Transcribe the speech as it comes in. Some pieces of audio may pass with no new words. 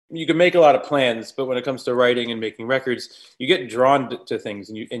you can make a lot of plans, but when it comes to writing and making records, you get drawn to things,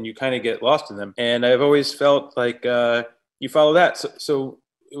 and you kind of get lost in them. And I've always felt like you follow that. So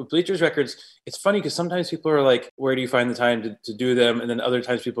with Bleachers records, it's funny because sometimes people are like, where do you find the time to do them? And then other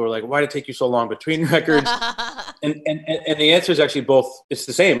times people are like, why did it take you so long between records? And the answer is actually both. It's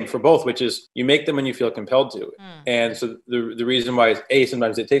the same for both, which is you make them when you feel compelled to. And so the reason why is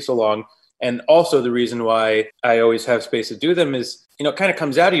sometimes it takes so long. And also the reason why I always have space to do them is, it kind of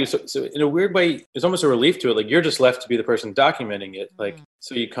comes out of you. So in a weird way, there's almost a relief to it. Like you're just left to be the person documenting it. Like,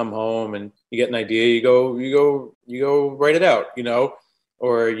 so you come home and you get an idea, you go write it out,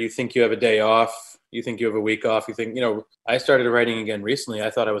 or you think you have a day off, you think you have a week off, you think, I started writing again recently.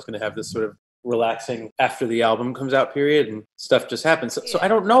 I thought I was going to have this sort of relaxing after the album comes out period, and stuff just happens. So I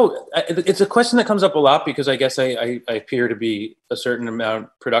don't know. It's a question that comes up a lot because I guess I appear to be a certain amount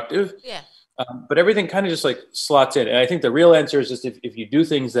productive. Yeah. But everything kind of just like slots in. And I think the real answer is just if you do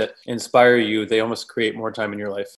things that inspire you, they almost create more time in your life.